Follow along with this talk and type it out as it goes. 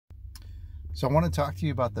So I want to talk to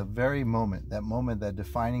you about the very moment, that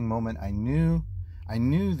defining moment. I knew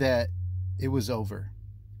that it was over.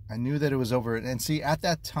 I knew that it was over. And see, at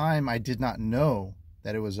that time, I did not know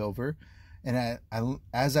that it was over. And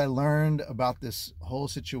as I learned about this whole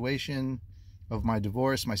situation of my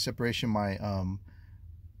divorce, my separation, my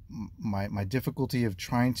difficulty of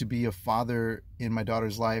trying to be a father in my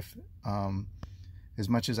daughter's life, as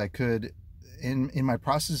much as I could, in my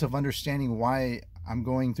process of understanding why I'm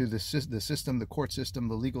going through the system, the court system,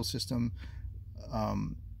 the legal system,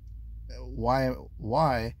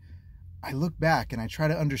 why I look back and I try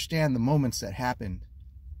to understand the moments that happened.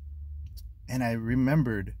 And I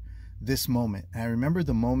remembered this moment. And I remember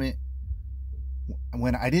the moment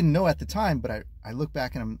when I didn't know at the time, but I look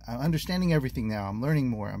back and I'm understanding everything now. I'm learning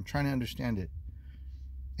more. I'm trying to understand it.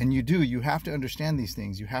 And you have to understand these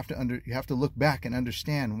things. You have to look back and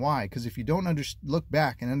understand why. Because if you don't look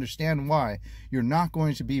back and understand why, you're not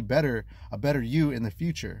going to be a better you in the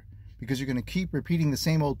future, because you're going to keep repeating the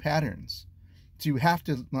same old patterns. So you have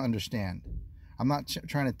to understand. I'm not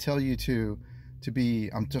trying to tell you to be,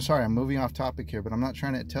 sorry, I'm moving off topic here, but I'm not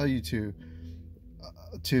trying to tell you to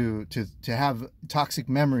have toxic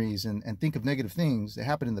memories and think of negative things that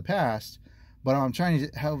happened in the past. But I'm trying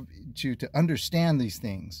to help you to understand these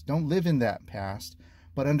things. Don't live in that past,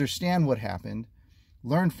 but understand what happened,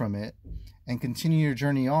 learn from it, and continue your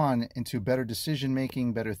journey on into better decision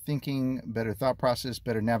making, better thinking, better thought process,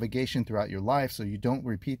 better navigation throughout your life, so you don't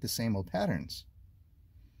repeat the same old patterns.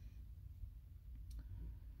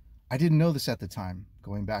 I didn't know this at the time,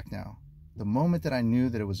 going back now. The moment that I knew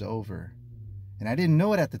that it was over, and I didn't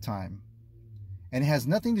know it at the time, and it has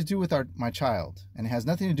nothing to do with my child, and it has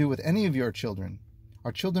nothing to do with any of your children.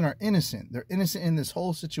 Our children are innocent. They're innocent in this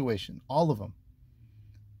whole situation, all of them.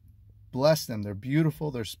 Bless them. They're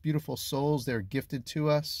beautiful. They're beautiful souls. They're gifted to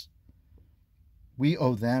us. We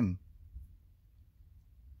owe them.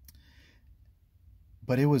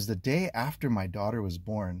 But it was the day after my daughter was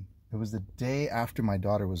born. It was the day after my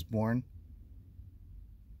daughter was born.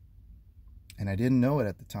 And I didn't know it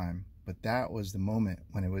at the time, but that was the moment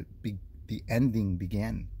when it would be. The ending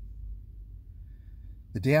began.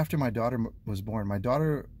 The day after my daughter was born, my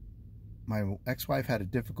ex-wife had a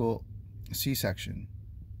difficult C-section,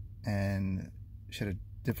 and she had a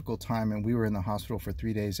difficult time, and we were in the hospital for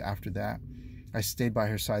 3 days after that. I stayed by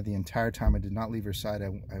her side the entire time. I did not leave her side.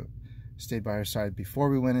 I stayed by her side before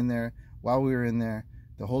we went in there, while we were in there,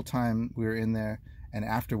 the whole time we were in there, and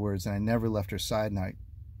afterwards, and I never left her side, and I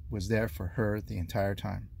was there for her the entire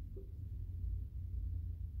time.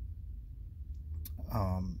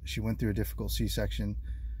 She went through a difficult C-section.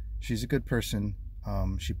 She's a good person.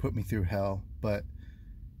 She put me through hell. But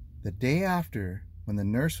the day after, when the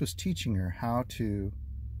nurse was teaching her how to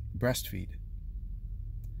breastfeed,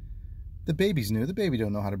 the baby's new. The baby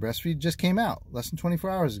don't know how to breastfeed. It just came out less than 24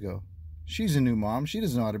 hours ago. She's a new mom. She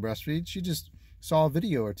doesn't know how to breastfeed. She just saw a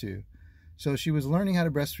video or two. So she was learning how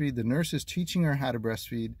to breastfeed. The nurse is teaching her how to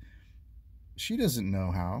breastfeed. She doesn't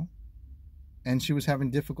know how. And she was having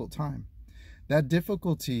a difficult time. That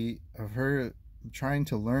difficulty of her trying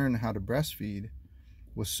to learn how to breastfeed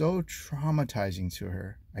was so traumatizing to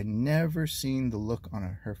her. I'd never seen the look on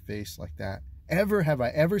her face like that. Ever have I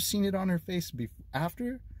ever seen it on her face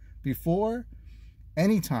before?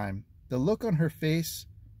 Anytime. The look on her face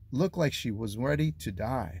looked like she was ready to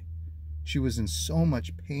die. She was in so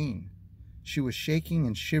much pain. She was shaking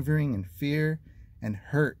and shivering in fear and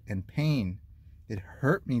hurt and pain. It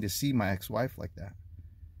hurt me to see my ex-wife like that.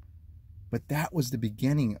 But that was the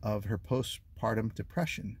beginning of her postpartum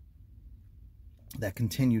depression that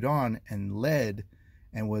continued on and led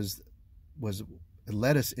us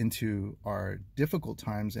into our difficult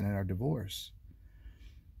times and in our divorce.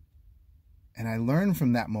 And I learned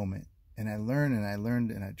from that moment, and I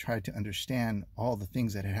learned and I tried to understand all the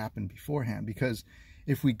things that had happened beforehand. Because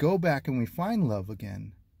if we go back and we find love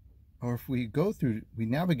again, or if we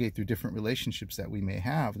navigate through different relationships that we may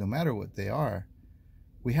have, no matter what they are,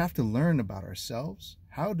 we have to learn about ourselves.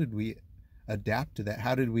 How did we adapt to that?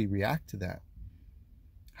 How did we react to that?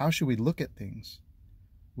 How should we look at things?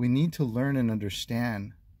 We need to learn and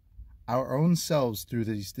understand our own selves through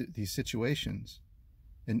these situations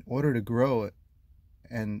in order to grow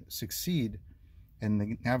and succeed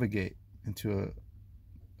and navigate into a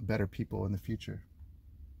better people in the future.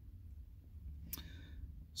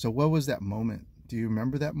 So what was that moment? Do you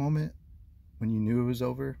remember that moment when you knew it was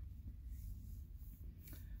over?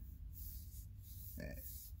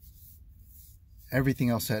 Everything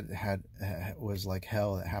else was like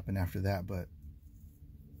hell that happened after that. But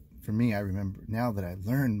for me, I remember now that I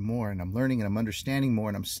learned more, and I'm learning and I'm understanding more,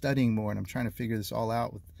 and I'm studying more, and I'm trying to figure this all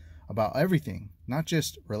out about everything, not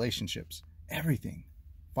just relationships, everything,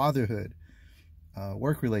 fatherhood,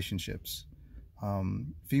 work relationships,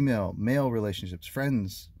 female, male relationships,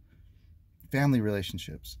 friends, family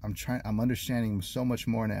relationships. I'm understanding so much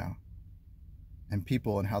more now, and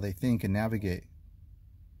people and how they think and navigate.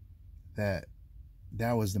 That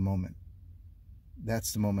was the moment.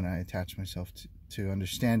 That's the moment I attached myself to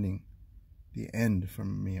understanding the end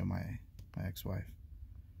from me and my ex-wife.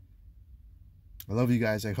 I love you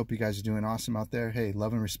guys. I hope you guys are doing awesome out there. Hey,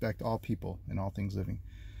 love and respect all people and all things living.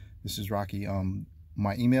 This is Rocky.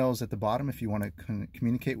 My email is at the bottom if you want to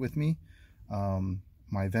communicate with me.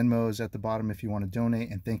 My Venmo is at the bottom if you want to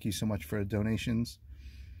donate. And thank you so much for the donations,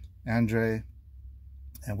 Andre.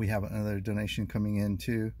 And we have another donation coming in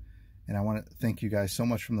too. And I want to thank you guys so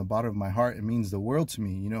much from the bottom of my heart. It means the world to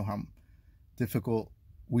me. You know how difficult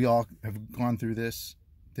we all have gone through this,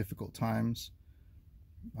 difficult times.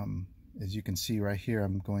 As you can see right here,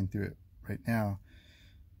 I'm going through it right now.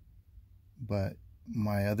 But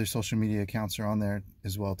my other social media accounts are on there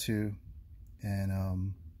as well too.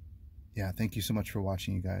 And yeah, thank you so much for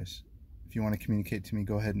watching, you guys. If you want to communicate to me,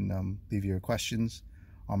 go ahead and leave your questions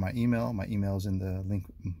on my email. My email is in the link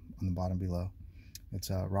on the bottom below. It's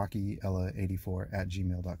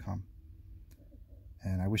rockyella84@gmail.com.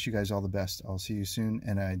 And I wish you guys all the best. I'll see you soon.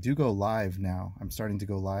 And I do go live now. I'm starting to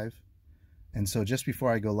go live. And so just before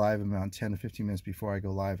I go live, around 10 to 15 minutes before I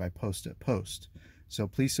go live, I post a post. So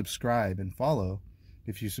please subscribe and follow.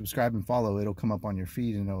 If you subscribe and follow, it'll come up on your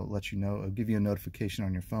feed and it'll let you know. It'll give you a notification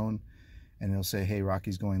on your phone. And it'll say, hey,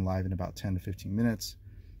 Rocky's going live in about 10 to 15 minutes.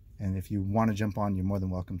 And if you want to jump on, you're more than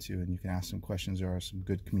welcome to. And you can ask some questions. There are some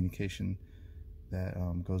good communication that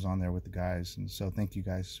goes on there with the guys. And so thank you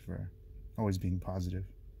guys for always being positive.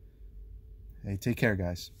 Hey, take care,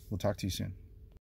 guys. We'll talk to you soon.